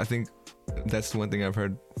 I think that's the one thing I've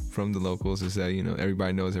heard from the locals is that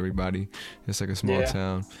everybody knows everybody. It's like a small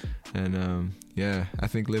town, and I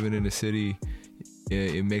think living in the city,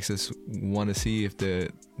 it makes us want to see if the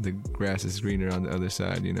grass is greener on the other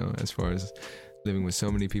side, as far as living with so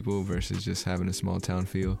many people versus just having a small town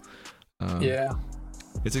feel.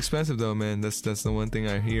 It's expensive though, man. That's the one thing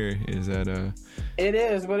I hear is that it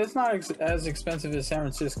is, but it's not as expensive as San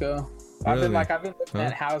Francisco. Really? I've been looking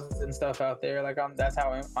at houses and stuff out there. Like, that's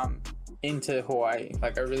how I'm into Hawaii.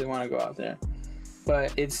 Like, I really want to go out there.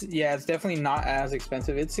 But it's definitely not as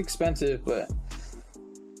expensive. It's expensive, but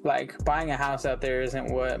like, buying a house out there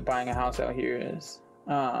isn't what buying a house out here is.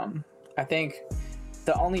 I think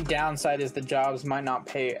the only downside is the jobs might not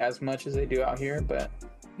pay as much as they do out here, but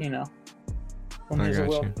when there's a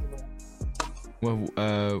will.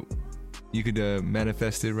 Well, you could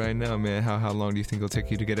manifest it right now, man. How long do you think it'll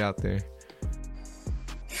take you to get out there?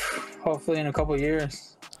 Hopefully in a couple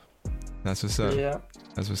years. That's what's up. Yeah.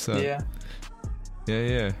 That's what's up. Yeah.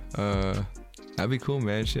 Yeah. That'd be cool,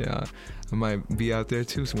 man. Shit, I might be out there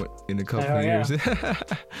too in a couple of years.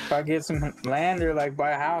 If I get some land or like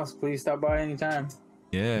buy a house, please stop by anytime.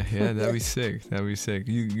 Yeah, that'd be sick. That'd be sick.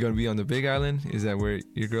 You gonna be on the Big Island? Is that where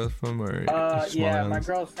your girl's from, or small islands? My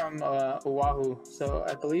girl's from Oahu, so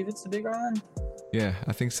I believe it's the Big Island. Yeah,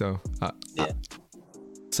 I think so. Yeah.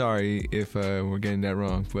 Sorry if we're getting that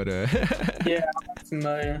wrong, but yeah, I'm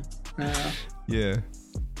familiar. Yeah.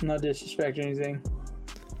 No disrespect or anything.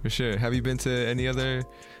 For sure. Have you been to any other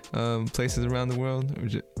places around the world, or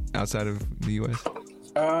just outside of the U.S.?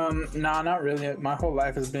 Nah, not really. My whole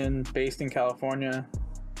life has been based in California.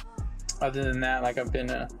 Other than that, like, I've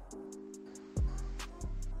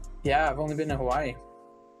only been to Hawaii.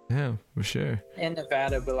 Yeah, for sure. And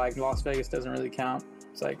Nevada, but like Las Vegas doesn't really count.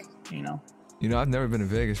 It's like, I've never been to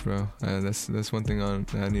Vegas, bro. That's one thing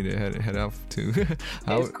I need to head out to.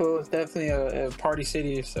 It's cool. It's definitely a party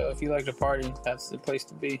city. So if you like to party, that's the place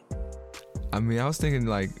to be. I mean, I was thinking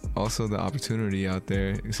like also the opportunity out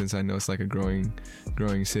there, since I know it's like a growing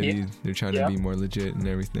city. Yeah. They're trying to be more legit and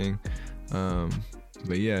everything.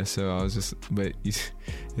 But yeah, so I was just, but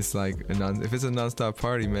it's like if it's a nonstop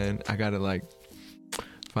party, man, I gotta like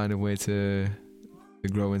find a way to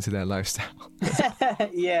grow into that lifestyle.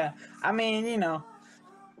 Yeah, I mean,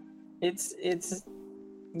 it's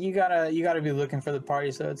you gotta be looking for the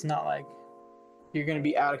party, so it's not like you're gonna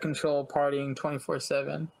be out of control partying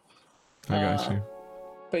 24/7. I got you.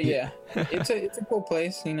 But yeah, it's a cool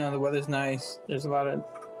place. The weather's nice. There's a lot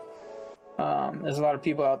of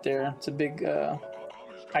people out there. It's a big,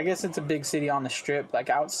 I guess it's a big city on the strip. Like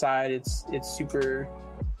outside, it's super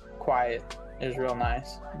quiet. It's real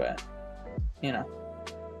nice, but Yeah.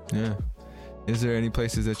 Is there any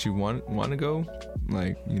places that you want to go?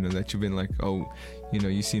 Like, that you've been like, oh,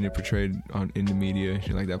 you've seen it portrayed in the media.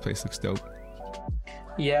 You're like, that place looks dope.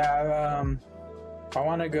 Yeah, I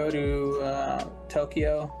want to go to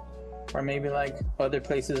Tokyo, or maybe like other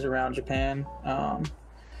places around Japan. I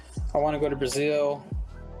want to go to Brazil,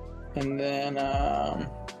 and then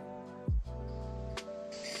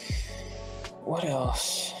what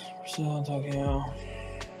else? Brazil and Tokyo.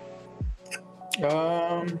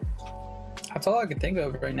 That's all I can think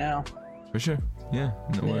of right now. For sure. Yeah,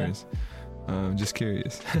 no worries. Just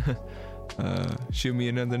curious. Shoot me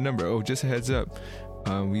another number. Oh, just a heads up.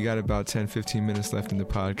 We got about 10-15 minutes left in the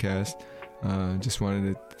podcast. Just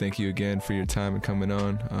wanted to thank you again for your time and coming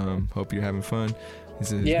on. Hope you're having fun. This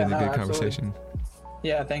has been a good conversation.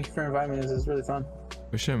 Yeah, thank you for inviting me. This is really fun.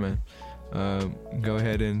 For sure, man. Go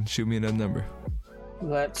ahead and shoot me another number.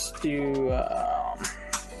 Let's do...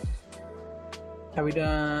 have we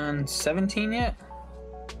done 17 yet?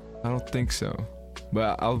 I don't think so.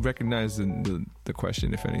 But I'll recognize the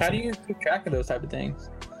question if anything. How do you keep track of those type of things?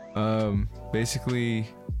 Basically,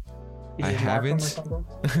 I haven't. Oh,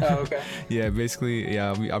 okay. Yeah, basically,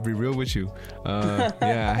 yeah. I'll be real with you.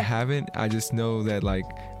 Yeah, I haven't. I just know that like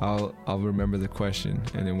I'll remember the question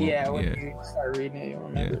and then when you start reading it, you'll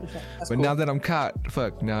remember. Yeah. But cool. Now that I'm caught,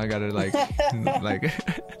 now I gotta like like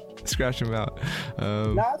scratch them out.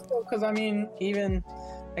 That's cool, because I mean, even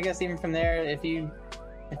from there, if you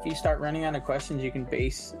start running out of questions, you can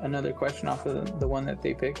base another question off of the one that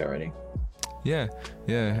they picked already. Yeah,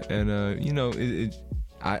 and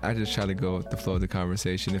I just try to go with the flow of the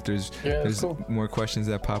conversation. If there's cool. More questions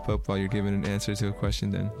that pop up while you're giving an answer to a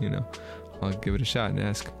question, then I'll give it a shot and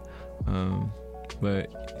ask.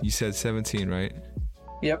 But you said 17, right?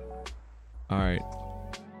 Yep. All right.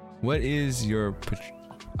 What is your?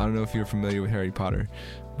 I don't know if you're familiar with Harry Potter,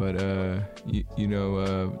 but you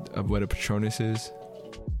know what a Patronus is?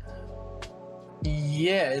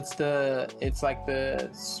 Yeah, it's like the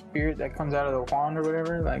spirit that comes out of the wand or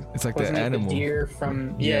whatever. Like it's like the animal. The deer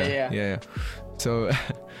from yeah. So,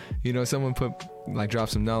 someone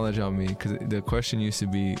dropped some knowledge on me because the question used to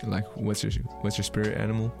be like, what's your spirit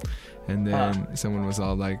animal? And then someone was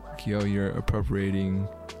all like, yo, you're appropriating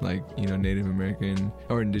Native American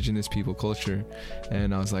or indigenous people culture.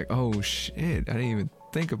 And I was like, oh shit, I didn't even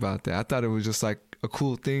think about that. I thought it was just like a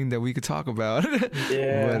cool thing that we could talk about.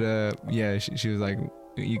 Yeah. But she was like,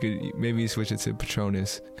 you could maybe switch it to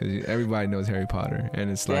Patronus because everybody knows Harry Potter,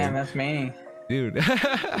 and it's like, damn, that's me, dude.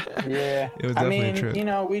 Yeah, it was definitely a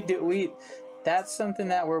trip. That's something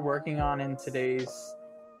that we're working on in today's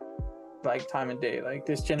time of day. Like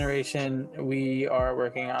this generation, we are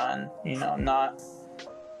working on not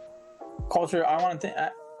culture. I want to think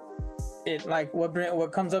it like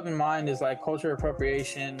what comes up in mind is like culture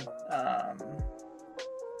appropriation,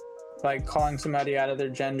 like calling somebody out of their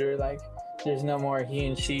gender. Like there's no more he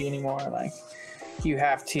and she anymore. Like you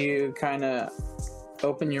have to kind of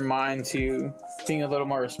open your mind to being a little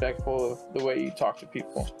more respectful of the way you talk to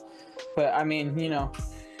people. But I mean,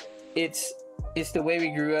 it's the way we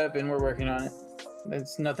grew up, and we're working on it.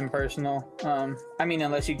 It's nothing personal. I mean,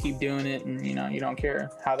 unless you keep doing it and you don't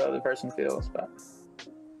care how the other person feels. But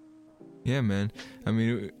yeah, man. I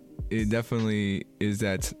mean, it definitely is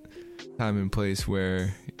that time and place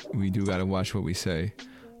where we do gotta watch what we say.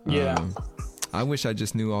 Yeah. I wish I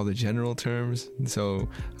just knew all the general terms so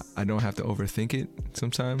I don't have to overthink it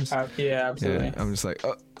sometimes. Yeah, absolutely. Yeah, I'm just like,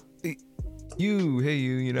 oh, hey you,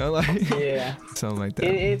 like yeah, something like that.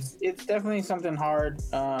 It's definitely something hard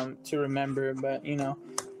to remember, but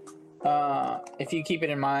if you keep it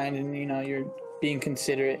in mind and you're being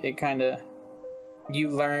considerate, it kind of you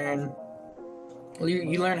learn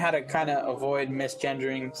how to kind of avoid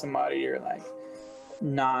misgendering somebody or like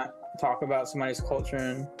not talk about somebody's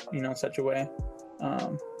culture in such a way.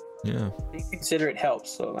 Yeah, being considerate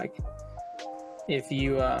helps. So like if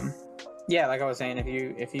you like I was saying,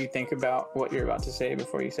 if you think about what you're about to say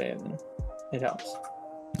before you say it, then it helps.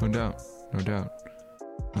 No doubt.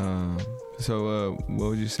 So what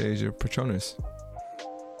would you say is your Patronus?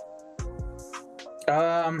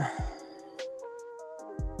 Um,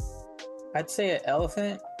 I'd say an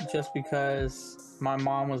elephant, just because my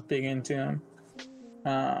mom was big into him.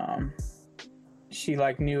 She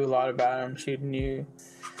like knew a lot about him. She knew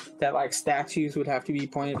that like statues would have to be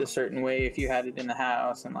pointed a certain way if you had it in the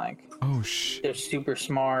house, and like they're super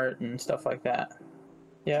smart and stuff like that.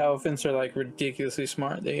 Yeah, elephants are like ridiculously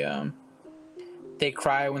smart. They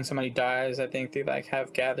cry when somebody dies. I think they like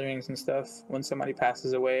have gatherings and stuff when somebody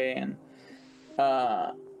passes away, and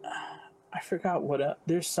I forgot what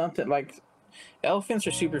there's something like elephants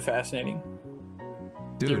are super fascinating.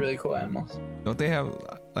 Dude, they're really cool animals. Don't they have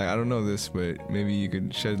like, I don't know this, but maybe you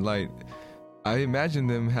could shed light. I imagine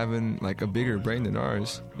them having like a bigger brain than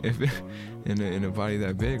ours, if in a body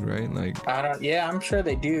that big, right? Like Yeah, I'm sure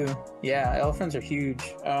they do. Yeah, elephants are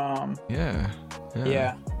huge. Yeah.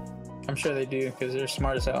 I'm sure they do because they're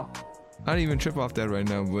smart as hell. I don't even trip off that right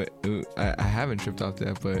now, but I haven't tripped off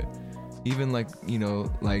that. But even like, you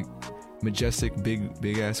know, like majestic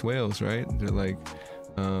big ass whales, right? They're like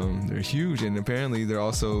they're huge, and apparently they're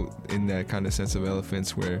also in that kind of sense of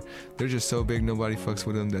elephants where they're just so big nobody fucks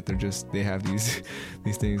with them, that they have these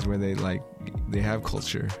things where they have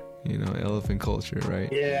culture, you know, elephant culture, right?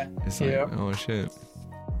 Yeah. It's like, oh shit.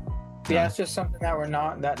 Yeah, it's just something that we're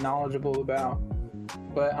not that knowledgeable about.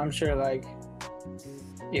 But I'm sure like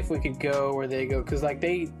if we could go where they go, because like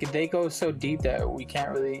they go so deep that we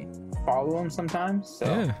can't really follow them sometimes. So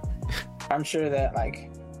yeah. I'm sure that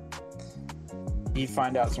like you'd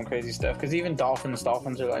find out some crazy stuff, because even dolphins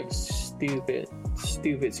are like stupid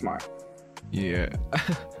smart. Yeah.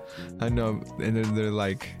 I know. And then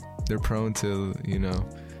they're prone to, you know,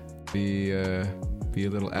 be a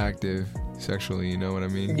little active sexually, you know what I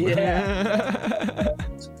mean? Yeah.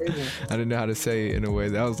 It's crazy. I didn't know how to say it in a way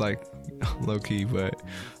that was like low key, but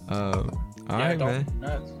all right, man.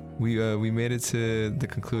 Nuts. We made it to the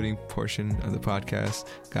concluding portion of the podcast.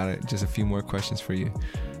 Got just a few more questions for you.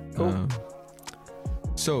 Cool.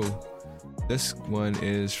 So this one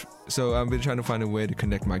is, I've been trying to find a way to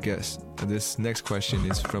connect my guests. This next question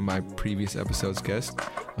is from my previous episode's guest.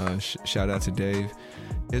 Shout out to Dave.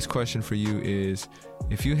 His question for you is,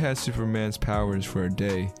 if you had Superman's powers for a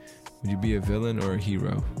day, would you be a villain or a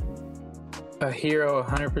hero? A hero,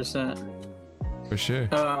 100%. For sure.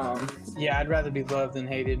 Yeah, I'd rather be loved than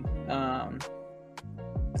hated. I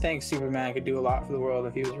think Superman could do a lot for the world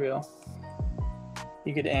if he was real.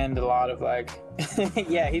 He could end a lot of like,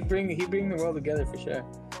 yeah, he'd bring the world together for sure.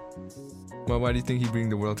 Well, why do you think he'd bring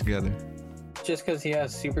the world together? Just because he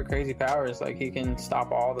has super crazy powers. Like, he can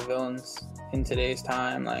stop all the villains in today's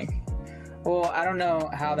time. Like, well, I don't know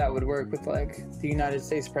how that would work with like the United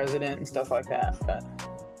States president and stuff like that, but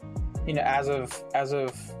you know, as of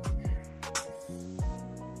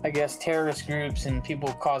I guess terrorist groups and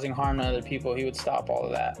people causing harm to other people, he would stop all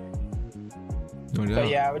of that. No doubt. But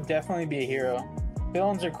yeah, I would definitely be a hero.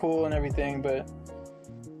 Villains are cool and everything, but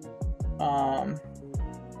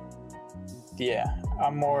yeah,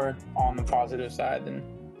 I'm more on the positive side than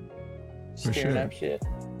scaring up shit.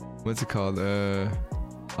 What's it called? I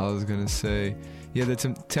was gonna say, yeah, the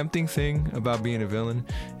tempting thing about being a villain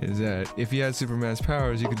is that if you had Superman's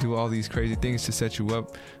powers, you could do all these crazy things to set you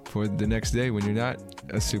up for the next day when you're not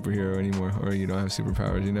a superhero anymore, or you don't have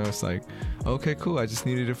superpowers. You know, it's like, okay, cool, I just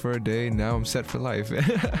needed it for a day, now I'm set for life.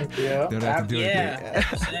 Yeah, don't have to do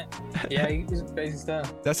it. Yeah, you can do some crazy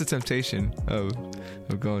stuff. That's the temptation of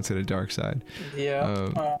going to the dark side.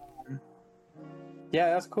 Yeah.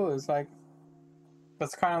 Yeah, that's cool. It's like,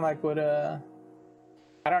 that's kind of like what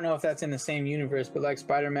I don't know if that's in the same universe, but like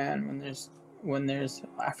Spider-Man, when there's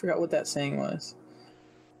I forgot what that saying was.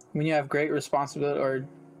 When you have great responsibility, or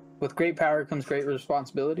with great power comes great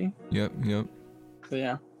responsibility. Yep. So,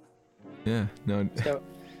 yeah. Yeah. No. So,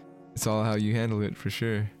 it's all how you handle it, for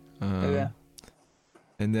sure. Yeah.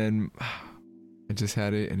 And then I just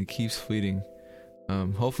had it, and it keeps fleeting.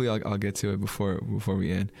 Hopefully, I'll get to it before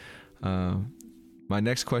we end. My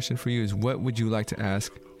next question for you is, what would you like to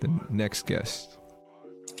ask the next guest?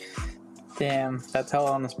 Damn, that's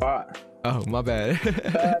hella on the spot. Oh, my bad.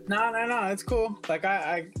 No, it's cool. Like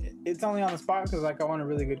it's only on the spot because like I want a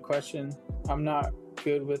really good question. I'm not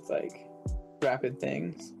good with like rapid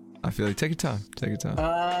things. I feel like take your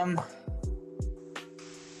time.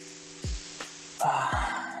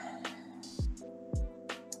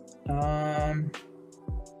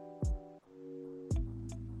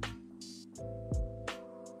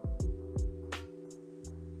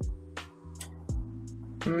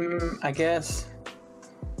 I guess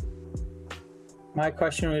my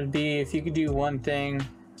question would be, if you could do one thing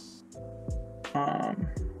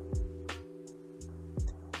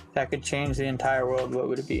that could change the entire world, what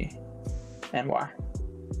would it be and why?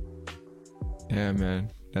 Yeah, man.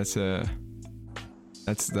 That's like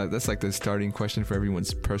the starting question for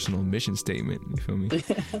everyone's personal mission statement. You feel me?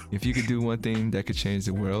 If you could do one thing that could change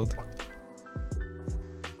the world,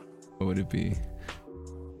 what would it be?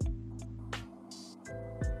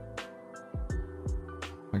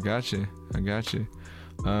 I got you.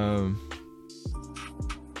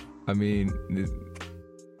 I mean, do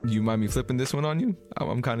you mind me flipping this one on you?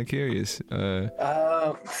 I'm kind of curious. Man.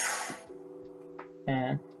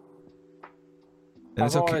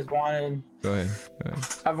 I've always wanted. Go ahead.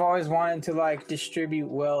 I've always wanted to like distribute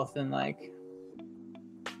wealth and like.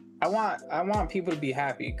 I want people to be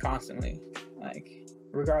happy constantly, like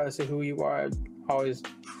regardless of who you are. I always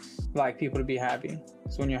like people to be happy.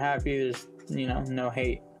 So when you're happy, there's no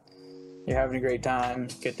hate. You're having a great time.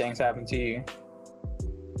 Good things happen to you.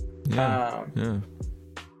 Yeah.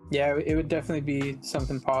 Yeah, it would definitely be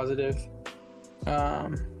something positive.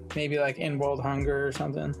 Maybe like end world hunger or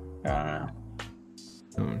something. I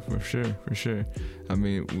don't know. For sure. I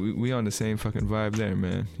mean, we on the same fucking vibe there,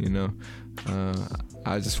 man.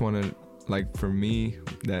 I just want to, like, for me,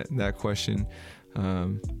 that question,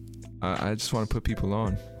 I just want to put people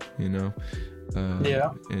on, in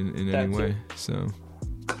any way. So,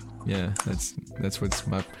 yeah, that's what's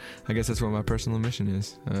I guess that's what my personal mission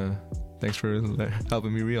is. Thanks for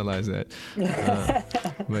helping me realize that.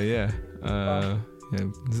 But yeah,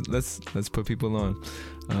 let's put people on.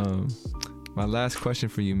 My last question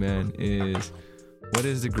for you, man, is what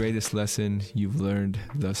is the greatest lesson you've learned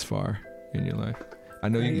thus far in your life? I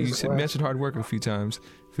know you mentioned hard work a few times.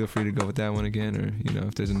 Feel free to go with that one again, or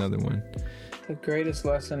if there's another one. The greatest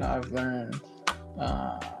lesson I've learned.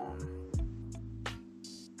 I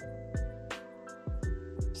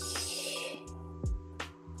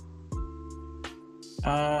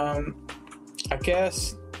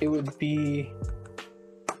guess it would be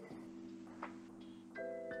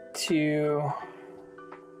to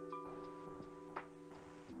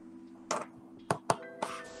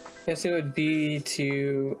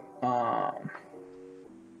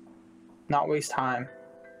not waste time.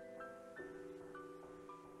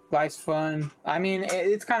 Life's fun. I mean,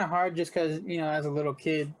 it's kind of hard just because, as a little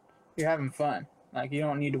kid, you're having fun. Like, you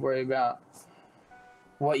don't need to worry about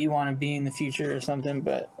what you want to be in the future or something.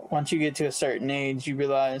 But once you get to a certain age, you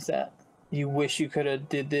realize that you wish you could have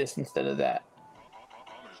did this instead of that.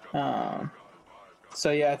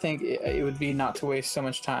 So yeah, I think it would be not to waste so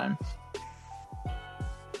much time.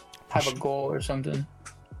 Have a goal or something.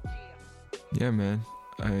 Yeah, man.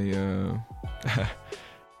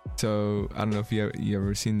 So I don't know if you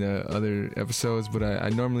ever seen the other episodes, but I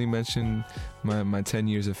normally mention my 10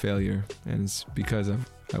 years of failure, and it's because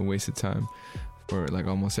I wasted time for like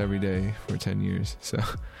almost every day for 10 years. So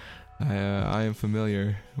I am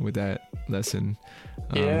familiar with that lesson.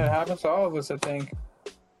 Yeah, it happens to all of us, I think.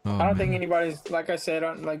 Oh, I don't think anybody's, like I said,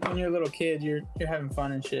 like when you're a little kid, you're having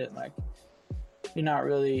fun and shit. Like, you're not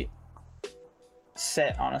really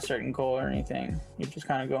set on a certain goal or anything. You're just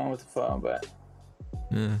kind of going with the flow. But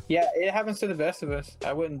yeah, it happens to the best of us.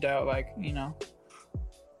 I wouldn't doubt, like,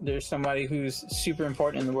 there's somebody who's super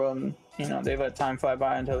important in the world and, they let time fly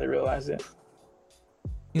by until they realize it.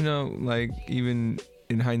 Like, even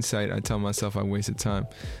in hindsight, I tell myself I wasted time,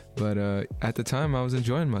 but at the time I was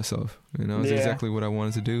enjoying myself. It's exactly what I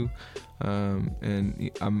wanted to do,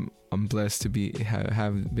 and I'm blessed to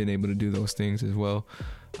have been able to do those things as well.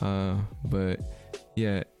 But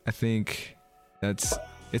yeah, I think it's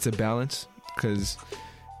a balance, because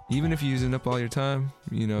even if you're using up all your time,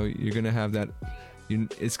 you're gonna have that.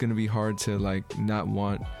 It's gonna be hard to like not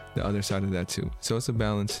want the other side of that too. So it's a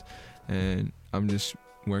balance, and I'm just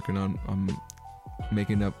working on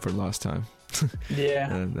making up for lost time.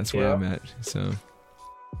 Yeah, that's where I'm at. So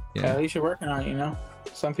yeah, at least you're working on it.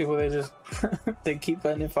 Some people, they just they keep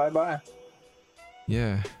letting it fly by.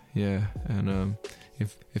 Yeah, and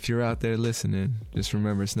if you're out there listening, just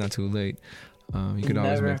remember it's not too late. You could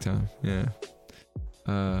always make time. Yeah.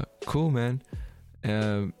 Cool, man.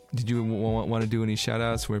 Did you want to do any shout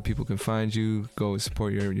outs where people can find you, go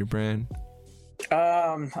support your brand?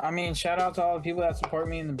 I mean, shout out to all the people that support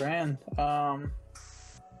me in the brand.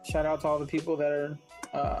 Shout out to all the people that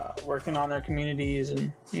are working on their communities,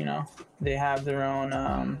 and they have their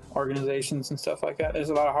own organizations and stuff like that. There's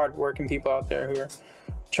a lot of hardworking people out there who are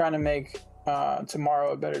trying to make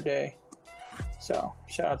tomorrow a better day. So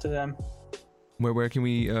shout out to them. Where can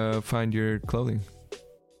we find your clothing?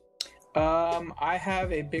 I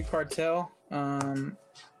have a Big Cartel.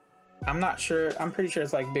 I'm not sure. I'm pretty sure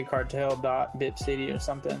it's like bigcartel.bipcity or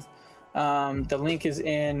something. The link is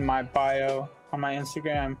in my bio on my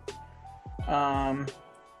Instagram.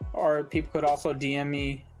 Or people could also DM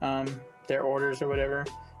me their orders or whatever.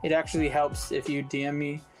 it actually helps if you DM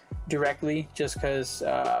me directly, just because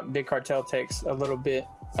Big Cartel takes a little bit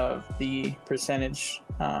of the percentage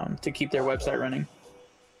to keep their website running.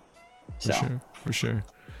 So. For sure.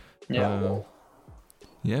 Yeah.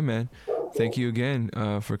 Yeah, man. Thank you again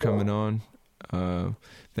for coming on.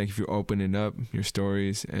 Thank you for opening up your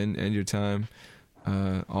stories and your time.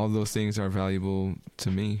 All those things are valuable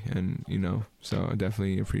to me, and so I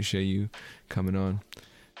definitely appreciate you coming on.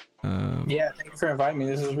 Yeah, thank you for inviting me.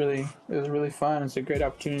 It was really fun. It's a great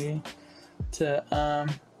opportunity to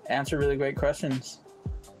answer really great questions.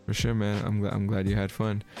 For sure, man. I'm glad you had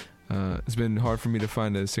fun. It's been hard for me to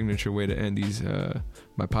find a signature way to end these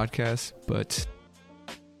my podcasts, but